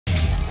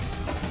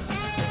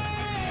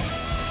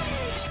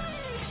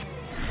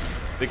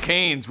The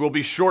Canes will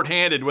be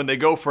shorthanded when they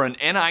go for an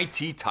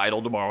NIT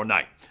title tomorrow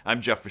night.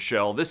 I'm Jeff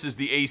Fischel. This is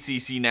the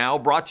ACC Now,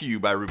 brought to you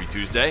by Ruby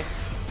Tuesday.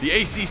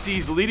 The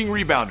ACC's leading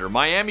rebounder,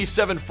 Miami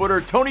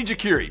 7-footer Tonye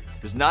Jekiri,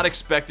 is not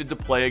expected to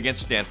play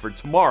against Stanford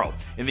tomorrow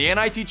in the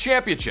NIT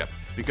Championship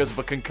because of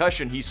a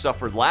concussion he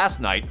suffered last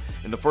night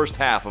in the first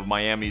half of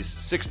Miami's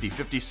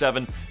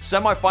 60-57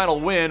 semifinal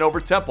win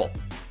over Temple.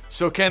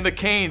 So can the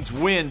Canes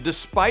win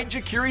despite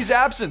Jekiri's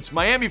absence?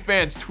 Miami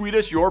fans, tweet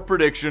us your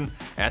prediction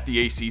at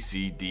the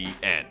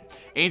ACCDN.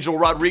 Angel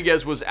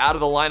Rodriguez was out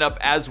of the lineup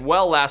as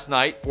well last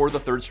night for the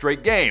third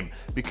straight game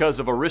because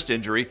of a wrist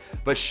injury,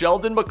 but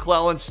Sheldon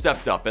McClellan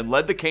stepped up and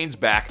led the Canes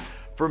back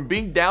from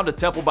being down to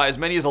Temple by as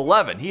many as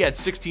 11. He had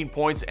 16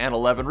 points and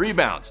 11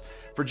 rebounds.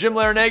 For Jim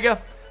Larrañaga,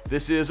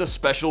 this is a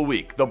special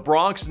week. The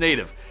Bronx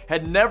native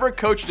had never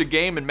coached a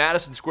game in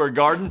Madison Square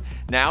Garden.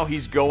 Now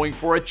he's going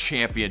for a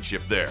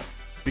championship there.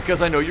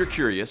 Because I know you're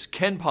curious,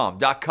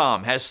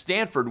 KenPom.com has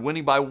Stanford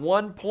winning by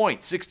 1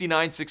 point,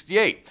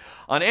 69-68.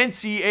 On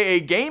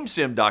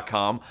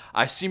NCAAGameSim.com,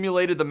 I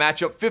simulated the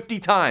matchup 50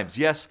 times.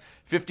 Yes,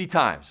 50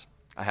 times.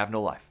 I have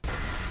no life.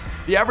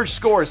 The average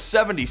score is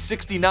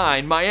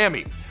 70-69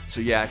 Miami.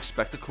 So yeah,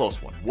 expect a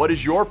close one. What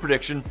is your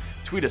prediction?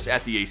 Tweet us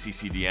at the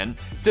ACCDN.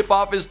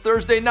 Tip-off is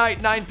Thursday night,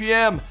 9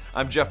 p.m.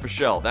 I'm Jeff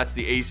Fischel. That's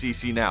the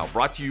ACC Now,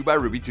 brought to you by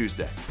Ruby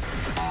Tuesday.